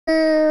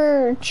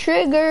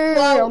Trigger.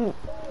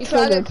 You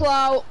try to get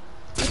clout.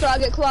 You try to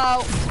get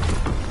clout.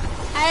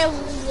 I have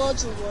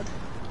loads of wood.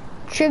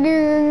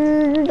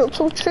 Trigger.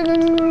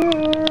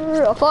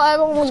 Trigger. I thought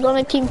everyone was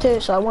going to team 2,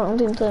 so I went on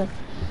team 2.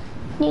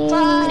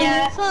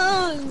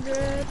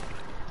 500.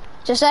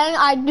 Just saying,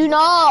 I do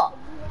not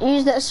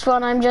use this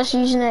fun. I'm just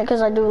using it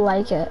because I do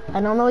like it. I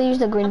normally use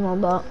the green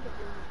one, but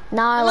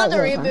now I like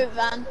Another this reboot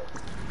van.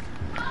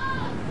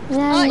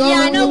 Yeah, Oh,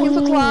 yeah, I know. Looking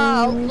for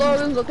clout.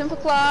 Lauren's looking for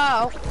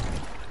clout.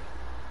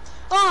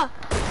 Oh,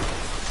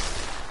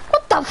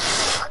 what the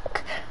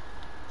fuck?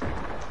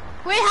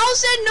 wait,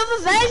 how's there another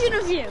version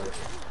of you?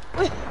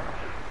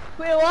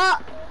 Wait,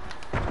 what?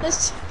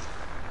 This.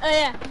 Oh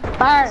yeah.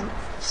 Burn.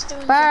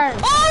 Burn.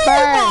 Oh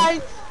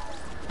Burn.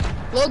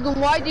 Logan,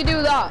 why'd you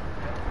do that?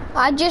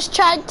 I just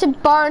tried to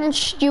burn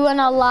Stewen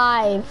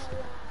alive.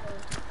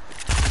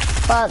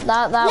 But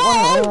that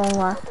wouldn't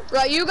work.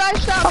 Right, you guys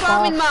start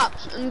farming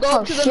maps and go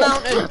up to the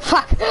mountain.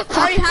 Fuck.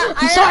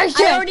 I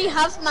already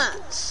have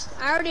mats.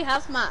 I already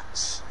have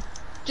mats.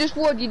 Just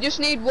wood, you just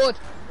need wood.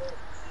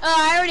 Oh,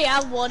 I already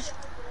have wood.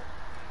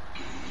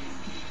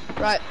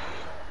 Right.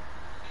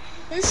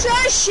 Who's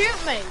trying to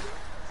shoot me?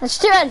 It's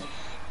Stewen.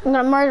 I'm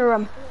gonna murder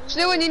him.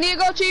 Stewen, you need to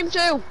go team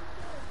 2.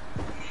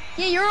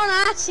 Yeah, you're on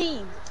our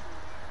team.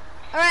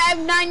 Alright, I have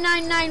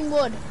 999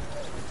 wood.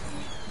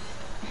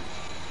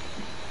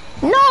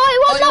 No, I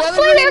want that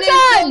flare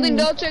gun!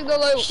 Don't take the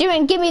loot.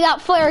 Stewen, give me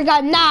that flare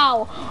gun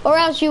now, or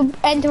else you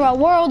enter a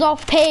world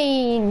of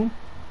pain.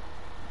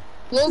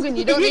 Logan,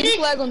 you don't need a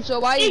flare gun, so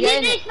why are you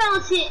getting it?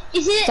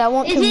 Is it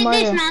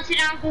dismounted?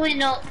 I'm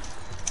going up.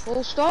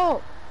 Full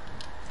stop.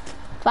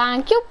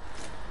 Thank you.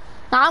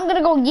 Now I'm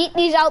gonna go yeet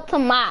these out the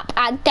map.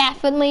 I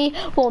definitely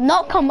will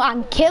not come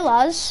and kill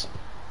us.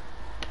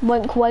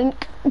 Wink,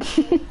 wink.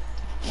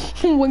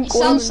 Wink, sound wink.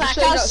 Just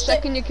say that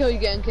second you kill,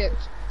 you're getting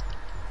kicked.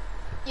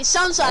 You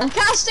sound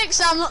sarcastic,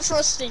 so I'm not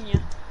trusting you.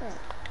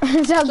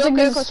 Sounds It's okay, like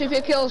because if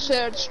you kill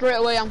straight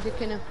away, I'm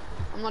kicking him.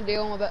 I'm not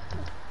dealing with it.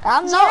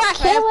 I'm It's not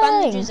alright, I have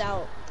bandages killing.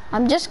 out.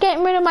 I'm just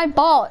getting rid of my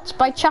bots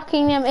by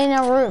chucking them in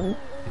a room.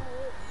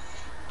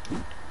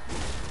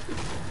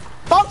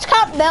 Bots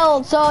can't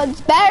build, so it's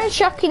better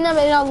chucking them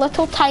in a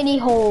little tiny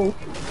hole.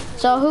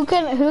 So who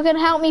can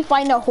help me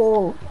find a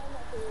hole?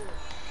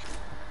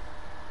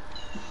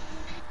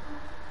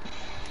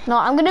 No,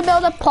 I'm gonna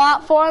build a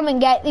platform and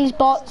get these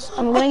bots.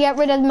 I'm gonna get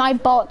rid of my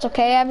bots,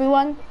 okay,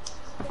 everyone?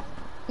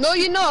 No,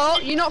 you're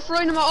not. You're not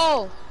throwing them at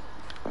all.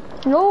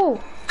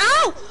 No.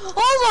 Ow!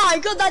 Oh my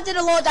god, that did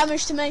a lot of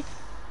damage to me.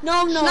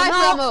 No, Sniper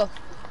ammo.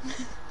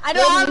 I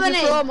don't have Logan, if you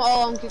any. throw them at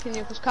all, I'm kicking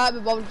you, because can't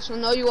be bothered, because I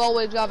know you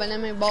always have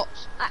enemy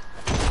bots. I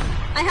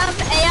have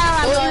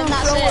AR ammo and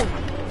that's it.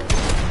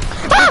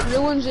 It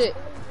ruins it.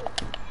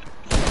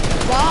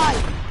 Why?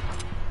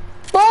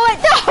 Bullet,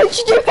 no, what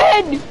you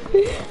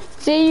doing?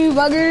 See you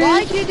buggers.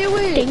 Why do you do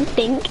it? Dink,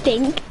 dink,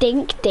 dink,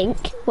 dink,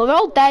 dink. Well, we're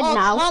all dead Oh,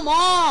 now. come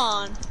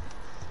on.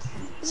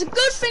 It's a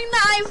good thing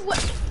that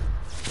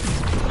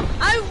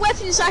I have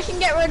weapons so I can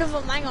get rid of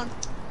them. Hang on.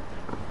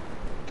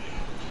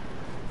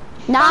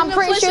 Now I'm gonna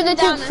pretty place sure them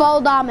they down took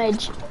full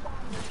damage. Oh,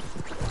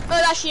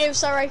 that's you,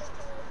 sorry.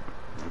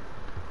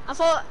 I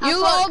thought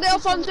all get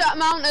up onto that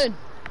mountain.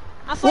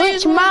 I thought you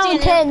Which was one of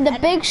the mountain? The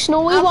big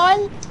snowy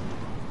one?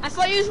 I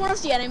thought you was one of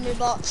the enemy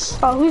bots.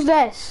 Oh, who's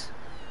this?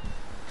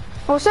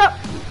 Oh, what's up?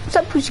 What's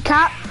up,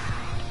 pussycat?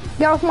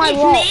 Get off my It's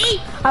rock.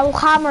 me. I will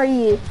hammer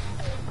you.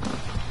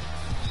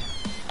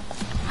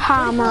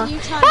 Hammer. You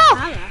trying to Ah!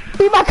 hammer?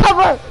 Be my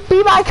cover!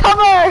 Be my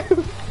cover!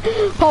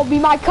 Paul, be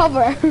my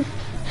cover. I'm Who the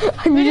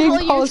hell using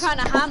are you Paul's. trying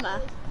to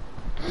hammer?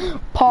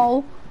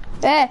 Paul.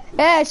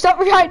 Stop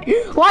running.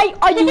 Why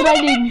are you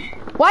running?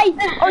 Why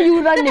are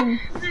you running?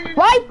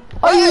 Why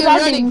are you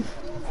running?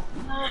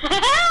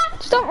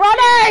 Stop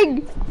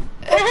running!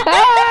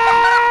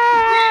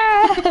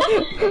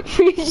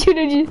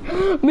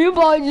 Me and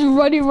Paul are just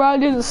running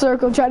around in a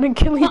circle trying to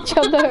kill each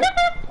other.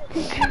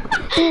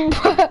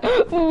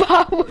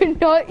 but we're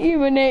not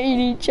even hitting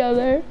each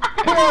other.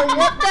 Bro,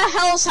 what the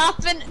hell's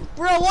happened?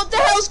 Bro, what the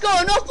hell's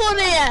going up on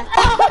here?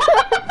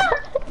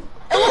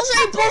 It looks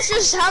like both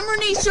just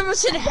hammering each other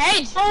to the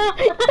head.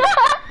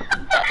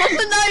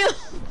 Hoping now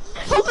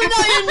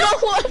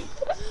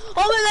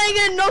you're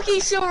gonna knock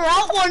each other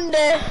out one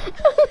day.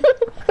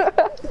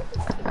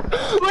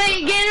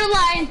 Wait, get in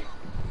line.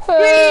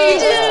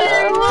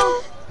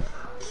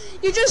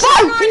 You're just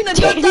hammering the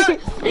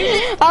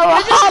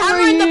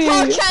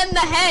polecat in the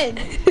head.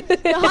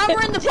 You're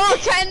hammering the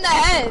polecat in the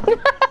head.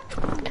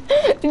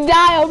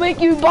 Die, I'll make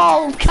you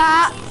bald,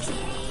 cat.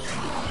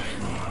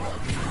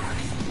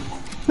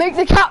 Make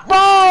the cat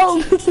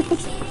bald.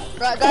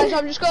 Right, guys,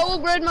 I'm just going to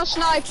upgrade my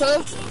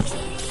sniper.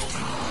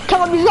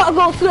 Come on, he's got a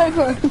gold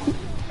sniper.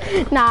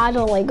 Nah, I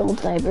don't like gold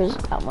snipers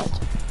that much.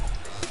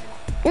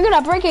 You're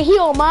gonna break a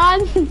heel,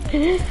 man.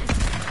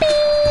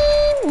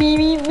 Beep,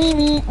 beep, beep,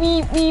 beep,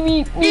 beep, beep,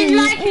 beep, It's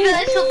like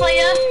this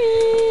player.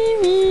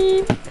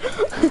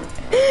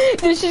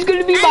 This is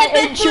gonna be my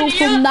intro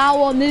from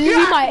now on. This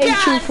will be my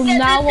intro from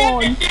now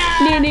on.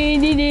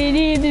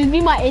 This will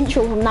be my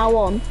intro from now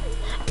on.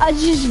 I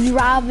was just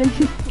driving.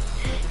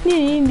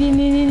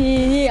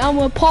 I'm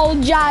with Paul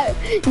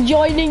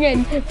joining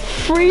in.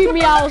 Free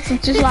meows.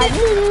 It's just like.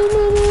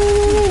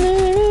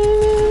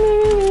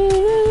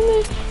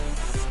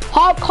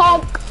 Honk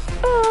honk.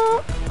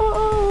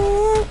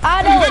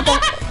 I know it.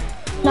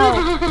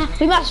 No,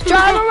 we must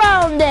drive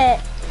around it.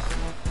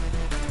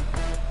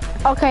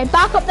 Okay,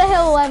 back up the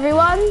hill,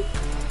 everyone.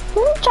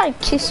 Don't try to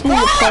kiss me,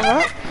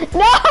 brother.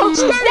 No,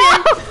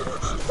 no.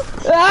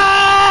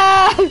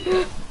 Ah!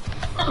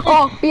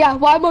 Oh yeah,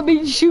 why am I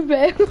being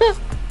stupid?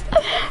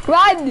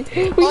 Run!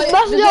 We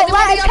must not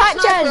let it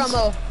catch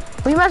us.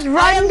 We must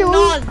run to.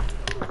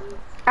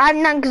 I have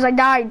none because I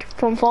died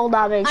from fall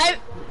damage. I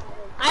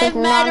have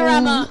murder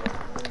ammo.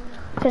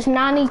 Because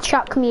Nanny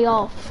chucked me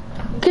off.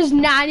 Because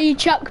Nanny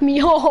chucked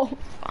me off.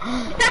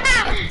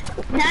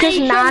 Because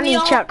Nanny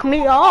chucked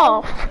me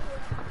off.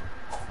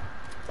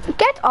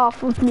 Get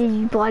off of me,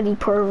 you bloody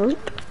pervert.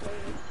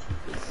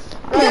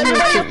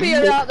 Everyone's up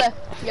here, out there.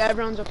 Yeah,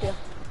 everyone's up here.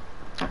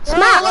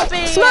 Smack!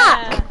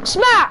 Smack!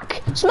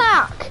 Smack!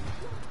 Smack!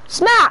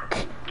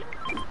 Smack!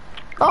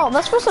 Oh,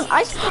 let's throw some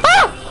ice.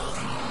 Ah!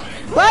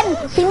 Run!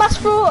 We must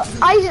throw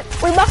ice.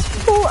 We must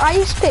throw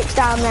ice picks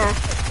down there.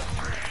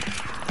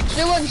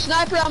 Doing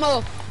sniper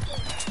ammo.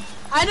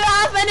 I don't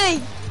have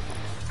any.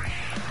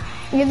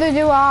 Neither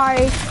do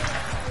I.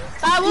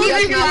 I will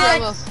Yes, give you sniper it.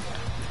 ammo.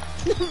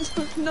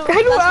 No,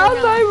 I don't have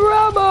my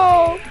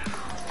ammo.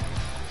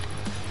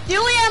 The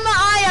only ammo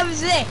I have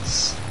is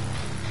this.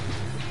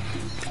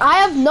 I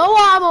have no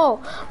ammo.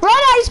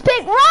 Run, ice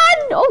pick,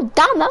 run! Oh,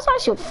 damn, that's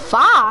actually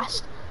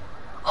fast.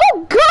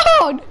 Oh,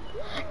 God!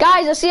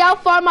 Guys, let's see how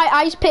far my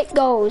ice pick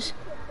goes.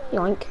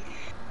 Yoink.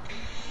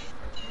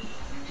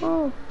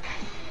 Oh.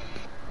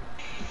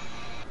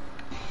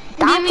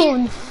 That's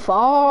going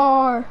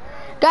far.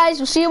 Guys,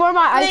 we'll see where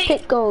my ice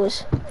pick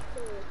goes.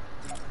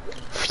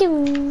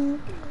 Phew.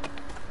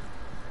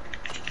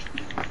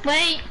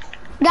 Wait.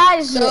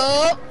 Guys,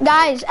 No.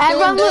 guys,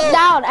 everyone look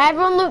down.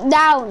 Everyone look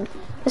down.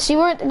 Let's see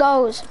where it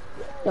goes.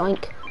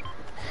 Yoink.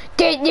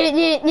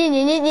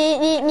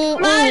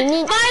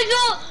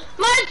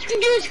 My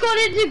computer's got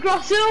into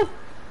Grosso.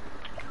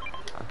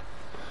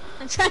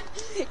 I'm trying.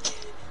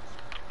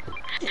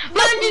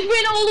 Man just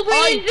went all the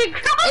way into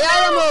Grosso.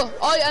 Yeah, ammo.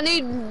 I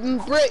need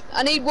brick.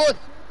 I need wood.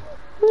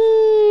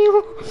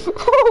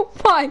 Oh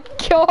my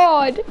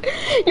God.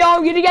 Yo,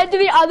 I'm gonna get to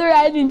the other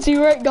end and see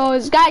where it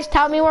goes. Guys,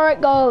 tell me where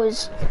it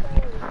goes.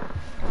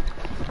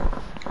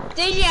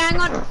 DJ, hang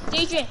on.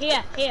 DJ,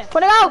 here.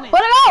 Where'd it go?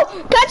 Where'd it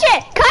go? Catch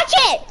it! Catch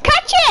it!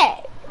 Catch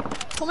it!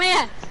 Come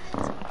here.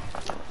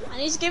 I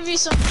need to give you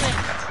something.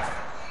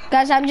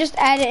 Guys, I'm just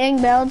editing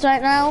builds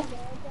right now.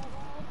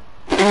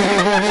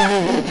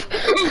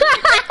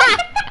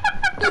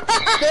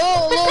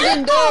 Go,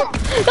 Logan, go.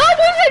 That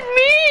wasn't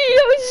me!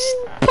 That was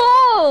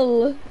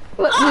Paul!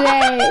 Look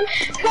there.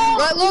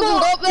 Right, Logan,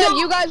 go up there.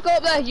 You guys go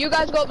up there. You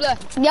guys go up there.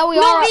 Yeah, we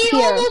No, are up he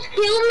here. almost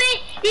killed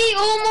me. He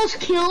almost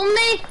killed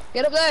me.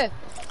 Get up there.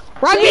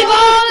 Rugby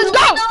ball, let's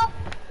go!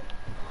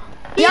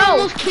 He Yo,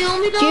 almost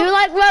killed me though. do you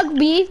like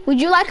rugby? Would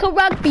you like a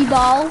rugby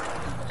ball?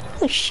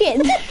 Oh shit.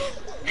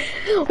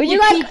 Would you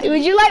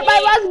like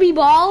my rugby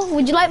ball?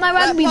 Would you like my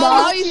rugby Paul,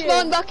 ball? now you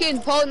spawn back in.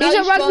 Paul, now Here's a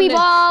you spawn rugby in.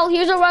 ball.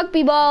 Here's a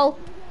rugby ball.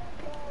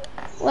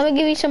 Let me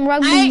give you some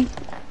rugby.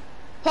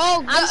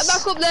 Paul, get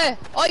back up there.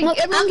 Oh, Look,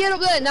 everyone get up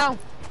there now.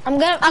 I'm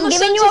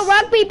giving you a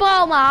rugby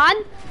ball, man.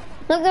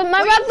 Look at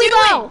my rugby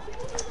ball.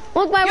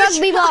 Look, my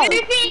rugby ball.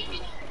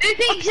 Who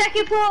thinks I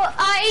can put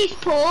ice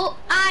pull?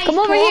 Come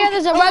over here.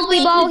 There's a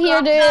rugby ball here,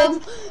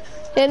 dude.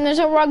 And there's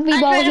a rugby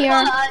ball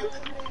here.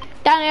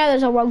 Down there,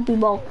 there's a rugby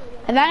ball.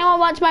 If anyone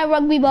wants my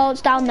rugby ball,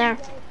 it's down there.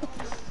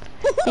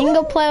 You can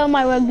go play with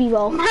my rugby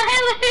ball.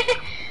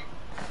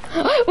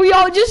 we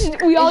all just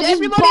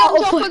everybody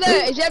on top of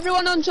there? Is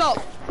everyone on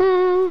top?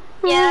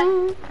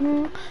 Yeah.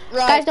 Right.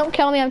 Guys, don't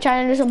kill me. I'm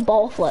trying to do some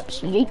ball flips.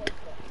 Yeet.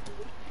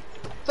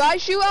 If I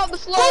shoot out the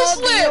floor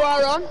that you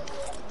are on.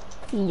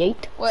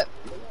 Yeet. Wait.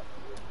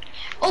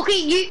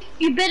 Okay,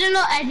 you better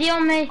not edit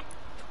on me.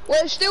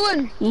 Wait,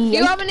 Stewan, do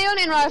you have any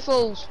hunting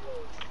rifles?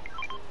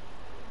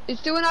 Does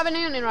Stewan have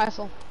any hunting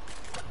rifle?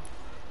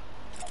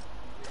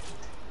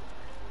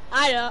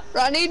 I don't.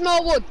 Right, I need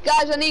more wood.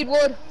 Guys, I need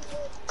wood.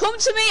 Come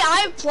to me,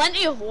 I have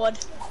plenty of wood.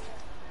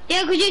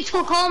 Yeah, cause you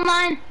took all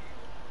mine.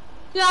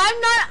 No, I'm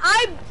not,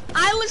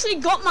 I literally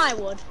got my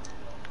wood.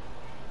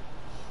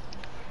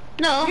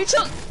 No.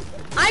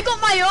 I got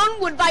my own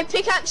wood by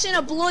pickaxing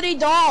a bloody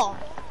door.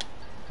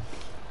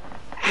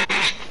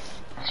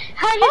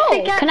 How do you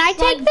pick up can I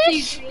take 1,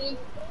 this? 2, 3?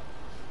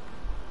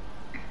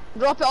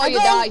 Drop it or you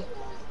die.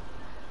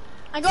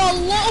 I got a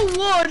lot of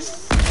wood.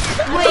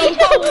 Wait.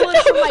 Wood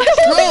from my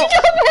truck.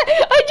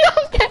 I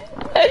jumped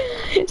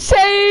it.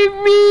 Save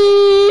me.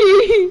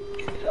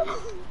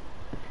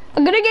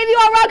 I'm gonna give you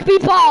a rugby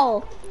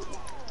ball.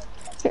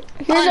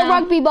 Here's a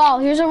rugby ball.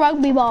 Here's a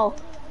rugby ball.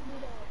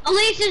 At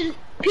least there's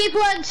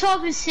people at the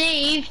top are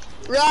saved.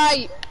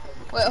 Right.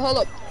 Wait, hold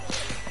up.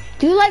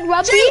 Do you like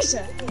rugby?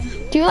 Jesus.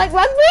 Do you like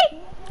rugby?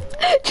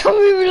 Tell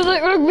me you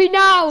like rugby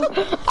now.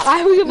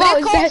 I was about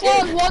Make to all say.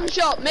 floors one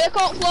shot. Make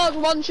all floors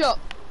one shot.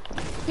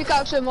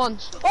 pickaxe him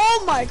once.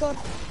 Oh my god.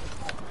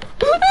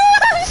 She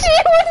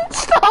wouldn't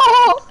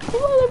stop!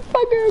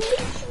 Motherfucker.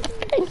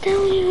 I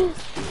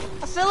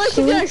feel like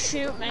you're gonna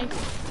shoot me.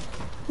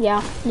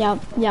 Yeah.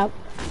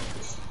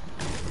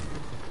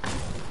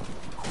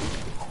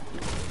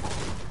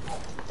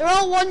 They're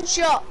all one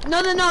shot.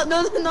 No, they're not.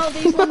 No, they're not.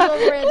 These ones over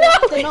here. No,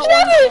 they're not stop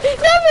one it!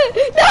 Stop it!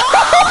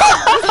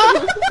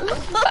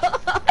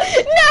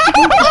 No!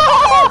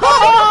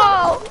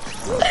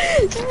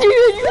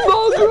 Dude, you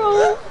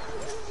mongrel!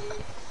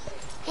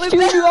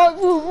 Dude, you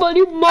absolute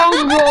bloody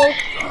mongrel! You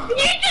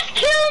just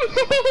killed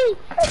me!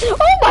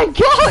 Oh my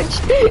gosh!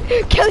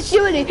 Kill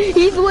Shooty!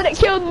 He's the one that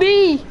killed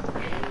me!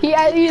 He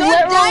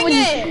literally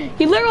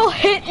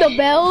hit the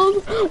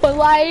build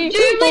while I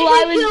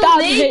was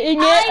done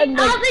hitting it and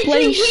like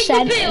bloody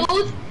sent it.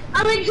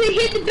 I literally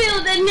hit the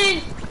build and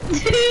then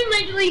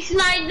literally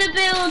sniped the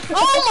build.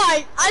 Oh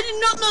my! I did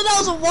not know that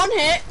was a one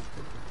hit.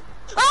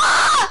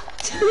 Ah!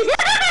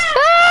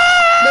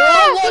 They're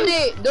all one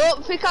hit.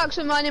 Don't pickaxe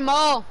them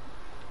anymore.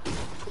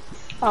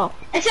 Oh.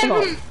 Except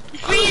for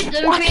 3 of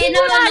them. Why can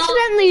you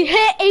accidentally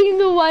hit even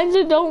the ones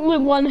that don't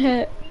look one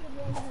hit?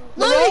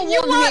 Logan,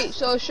 you one hit,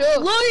 so sure.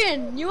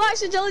 Logan, you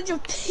accidentally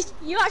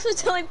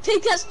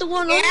pickaxed the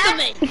one under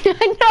me. No,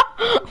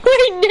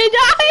 wait, did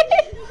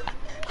I?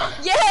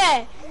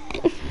 Yeah.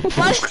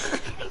 What?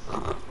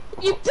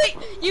 You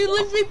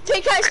literally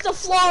pickaxed the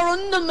floor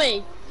under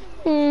me.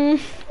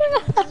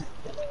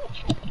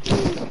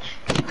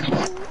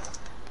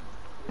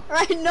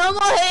 Right, no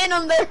more hitting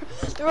them.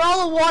 They're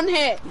all a one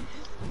hit.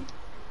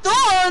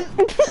 Don't!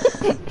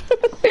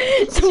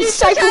 Some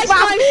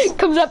psychopath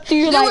comes up to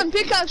you like...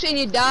 pickaxe and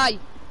you die.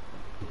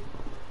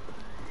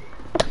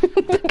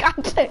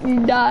 Pickaxe and you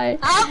die.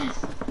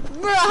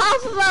 Bro,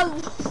 half of our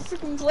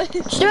freaking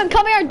players. Steven,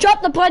 come here and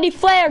drop the bloody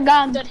flare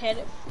gun. Don't hit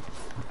it.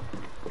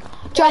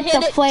 Drop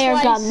the flare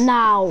gun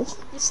now.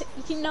 You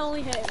can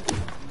only hit it.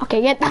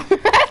 Okay, get that.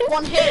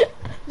 One hit.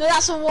 No,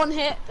 that's a one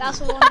hit. That's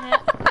a one hit.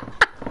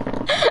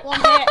 One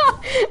hit.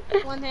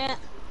 One hit.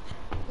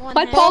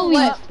 My pole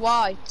left.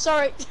 Why?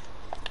 Sorry.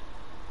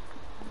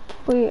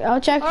 Wait, I'll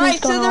check what's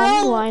Alright, going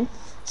on online.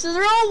 So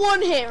they're all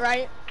one hit,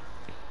 right?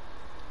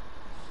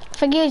 I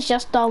think it's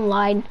just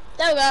online.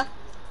 There we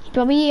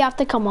go. Maybe you have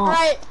to come on.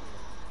 Right.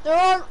 They're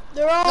all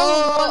No,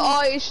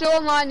 oh, he's still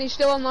online. He's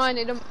still online.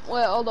 He don't.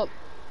 Wait, hold up.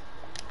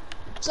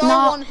 It's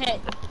all one hit.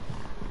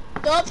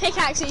 Don't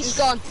pickaxe each. He's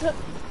gone.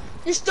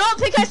 Just don't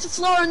pickaxe the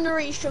floor under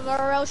each other,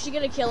 or else you're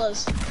gonna kill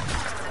us.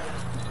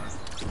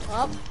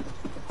 Up.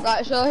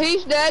 Right, so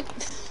he's dead.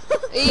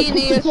 He and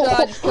he so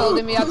I just killed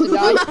him. He had to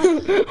die.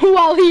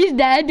 Well, he's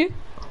dead. There's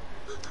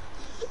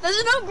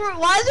no.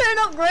 Why is there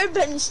no grade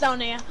buttons down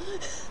here?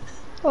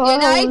 Yeah,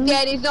 no, he's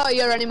dead. He's not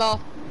here anymore.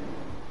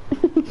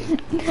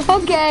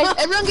 Okay.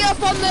 Everyone get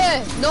up on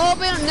there.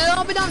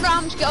 Nobody on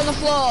ramps. Get on the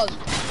floors.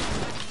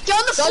 Get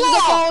on the Go to floor.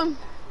 the phone.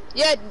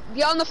 Yeah,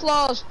 get on the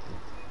floors.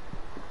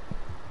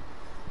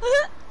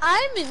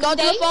 I'm in Go to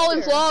the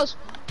falling floors.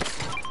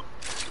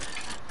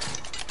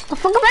 I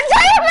fuck up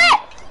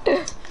inside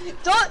it!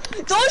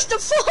 Dodge the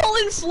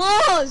falling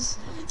floors.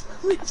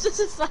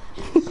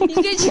 He's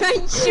gonna try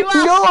and shoot us.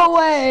 Go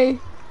away.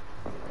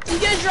 He's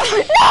gonna try.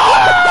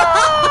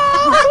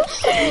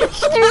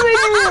 Stupid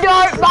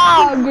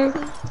dirtbag.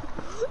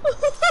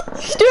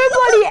 Stupid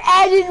bloody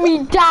edited me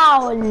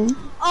down.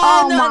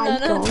 Oh no, my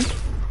no. god.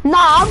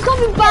 Nah, I'm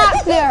coming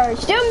back there.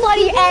 Stupid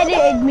bloody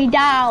edited me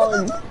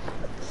down.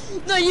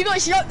 No, you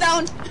got shot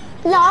down.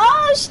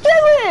 No,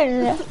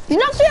 Steven! You're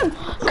not Steven!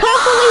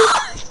 Carefully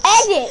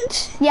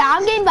edit! Yeah,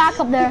 I'm getting back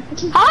up there.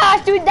 Ah,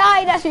 Steven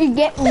died, that's what you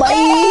get, buddy!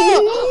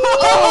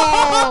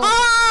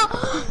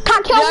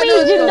 Can't kill me,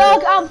 you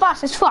dog! I'm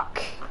fast as fuck.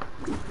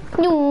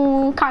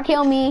 No, can't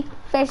kill me.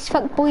 Fast as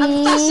fuck, boy.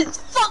 I'm fast as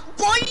fuck,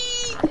 boy!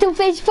 Too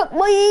fast as fuck,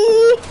 boy!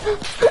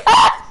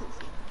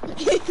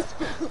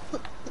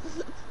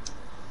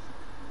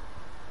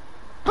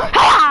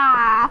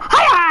 Ah!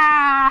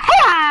 Hiya! Hiya!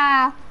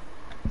 Hiya!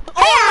 Oh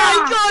my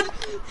god!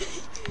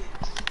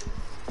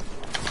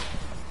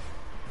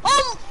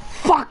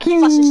 Fuck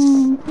you! I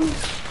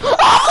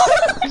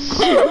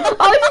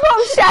was about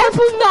to say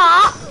from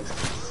that!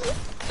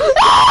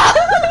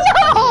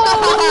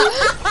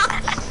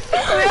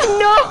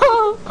 No!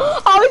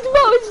 I was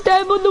about to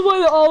step on the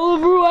one that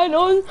Oliver went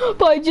on,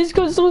 but I just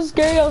got so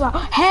scared. I was like,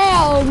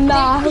 hell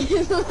nah!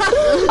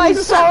 I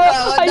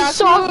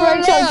saw her and I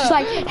was just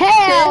like,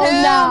 hell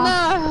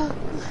nah!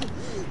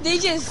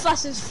 DJ's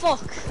fast as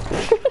fuck.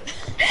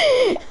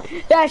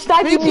 Yeah, it's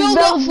like you build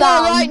build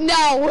down. right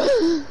now.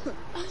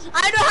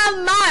 I don't have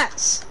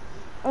mats.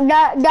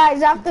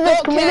 Guys, after this,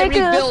 can we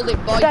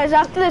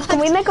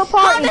make a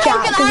party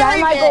chat? Because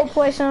I might go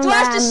play some. Do I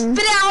have to spit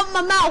it out of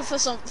my mouth or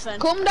something?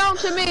 Come down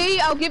to me.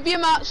 I'll give you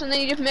mats, and then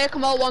you just make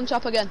them all one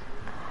top again.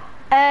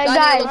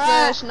 Guys,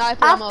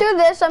 after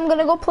this, I'm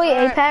gonna go play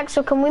Apex.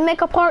 So can we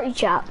make a party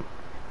chat?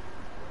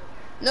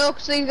 No,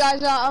 because these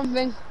guys aren't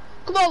having.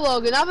 Come on,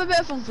 Logan, have a bit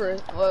of fun for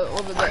it.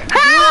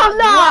 Hell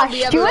no,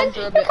 Stuart!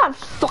 You can't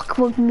fuck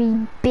with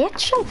me,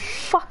 bitch. I'll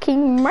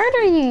fucking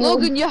murder you.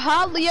 Logan, you're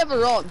hardly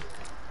ever on.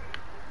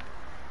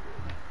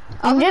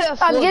 I'm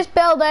just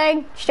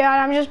building.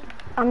 Stuart,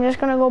 I'm just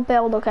gonna go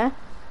build, okay?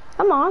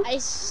 Come on. I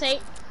say,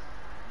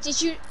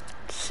 did you?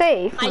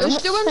 See? Is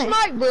Stuart's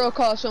mic broke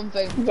or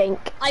something?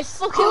 Yank. I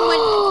fucking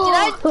went. Did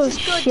I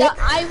just go shit. down?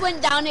 I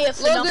went down here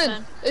for Logan,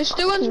 nothing. is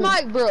Stuart's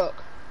mic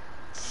broke?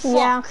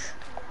 Yeah.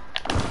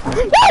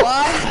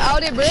 Why? How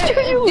did it break?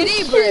 Did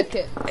he break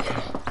it?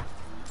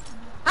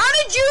 How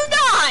did you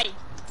die?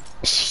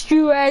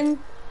 Stuart.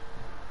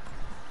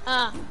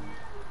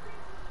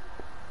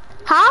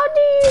 How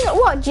do you?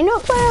 What? Do you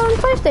not play on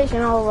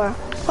PlayStation, Oliver?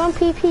 It's on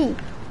PP.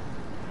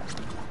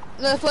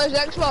 No, plays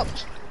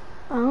Xbox.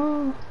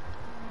 Oh.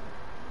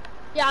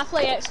 Yeah, I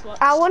play Xbox.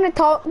 I want to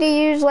talk to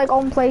you like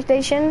on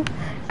PlayStation,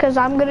 cause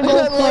I'm gonna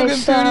go play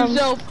some.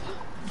 No,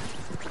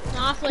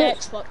 I play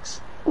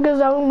Xbox.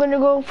 Cause I'm gonna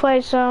go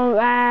play some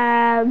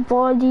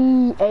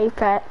Body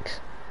Apex.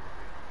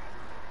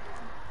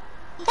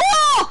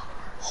 Oh!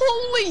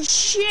 Holy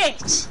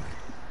shit!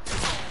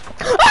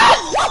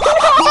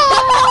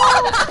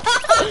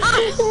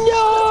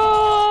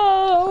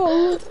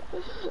 No!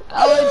 I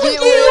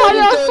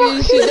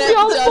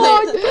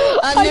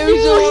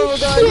knew someone was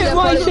going to step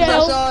on him. I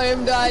saw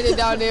him dying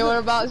down there. We're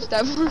about to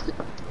step on him.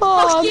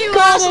 Oh, you,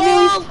 God,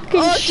 I asshole.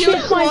 fucking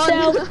shit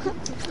myself.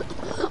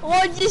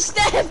 Why'd you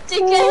step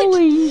again?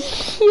 Holy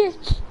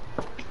shit.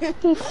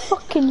 He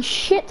fucking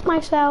shit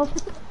myself.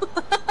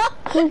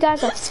 You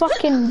guys are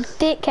fucking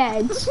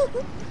dickheads.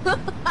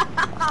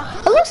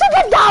 It looks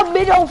like a damn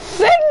middle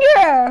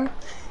finger.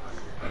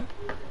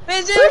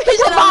 It looks like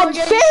a bad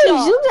face. It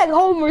looks like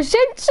Homer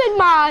Simpson,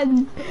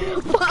 man.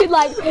 Fucking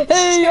like,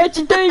 hey, what's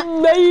your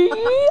name, mate?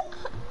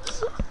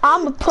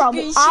 I'm a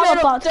problem. I'm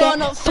about to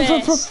get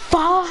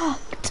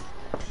fucked.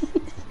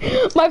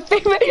 My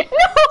favorite,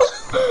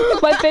 no!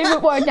 My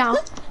favorite word now.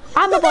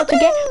 I'm about to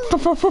get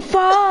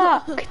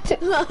fucked.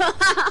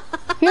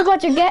 You're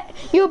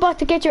about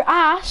to get your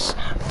ass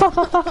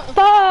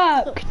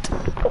fucked.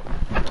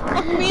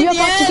 You're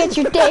about to get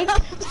your dick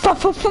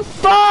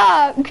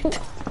fucked.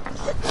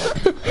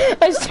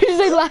 As soon as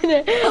I land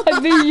it, I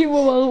beat you with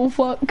a little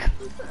fuck.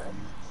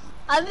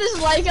 I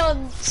just like how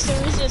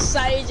Stu's just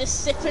sat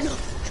just sipping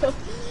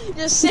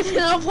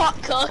up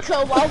hot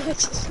cocoa while we're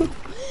just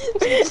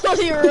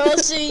bloody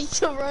rosy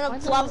covering a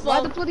platform. Why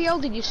the bloody hell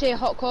did you say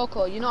hot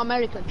cocoa? You're not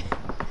American.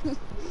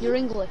 You're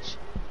English.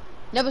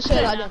 Never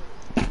say that again.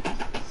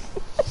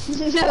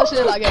 Never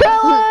say that again.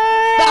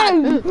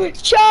 Kill him!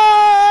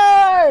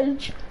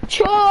 Charge!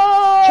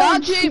 Charge!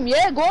 Charge him,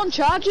 yeah, go on,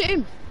 charge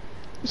him.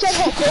 He said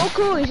hot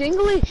cocoa, he's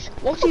English.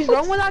 What is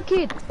wrong with that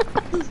kid?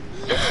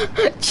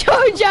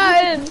 Charge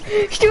at him!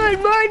 Stuart,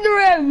 murder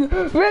him!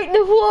 Break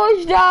the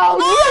floors down!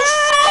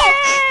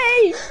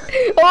 Yay!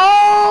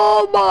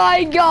 Oh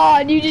my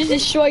god, you just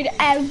destroyed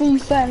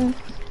everything.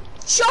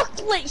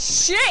 Chocolate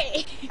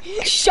shit!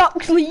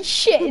 Chocolate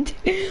shit?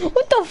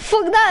 What the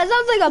fuck? That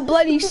sounds like a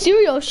bloody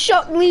cereal.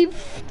 Chocolate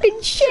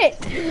fucking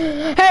shit.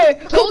 Hey,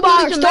 come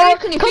back, store.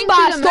 Come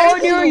back, store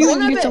near you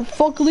and get some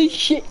fucking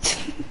shit.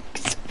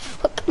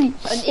 An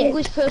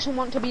English person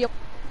want to be a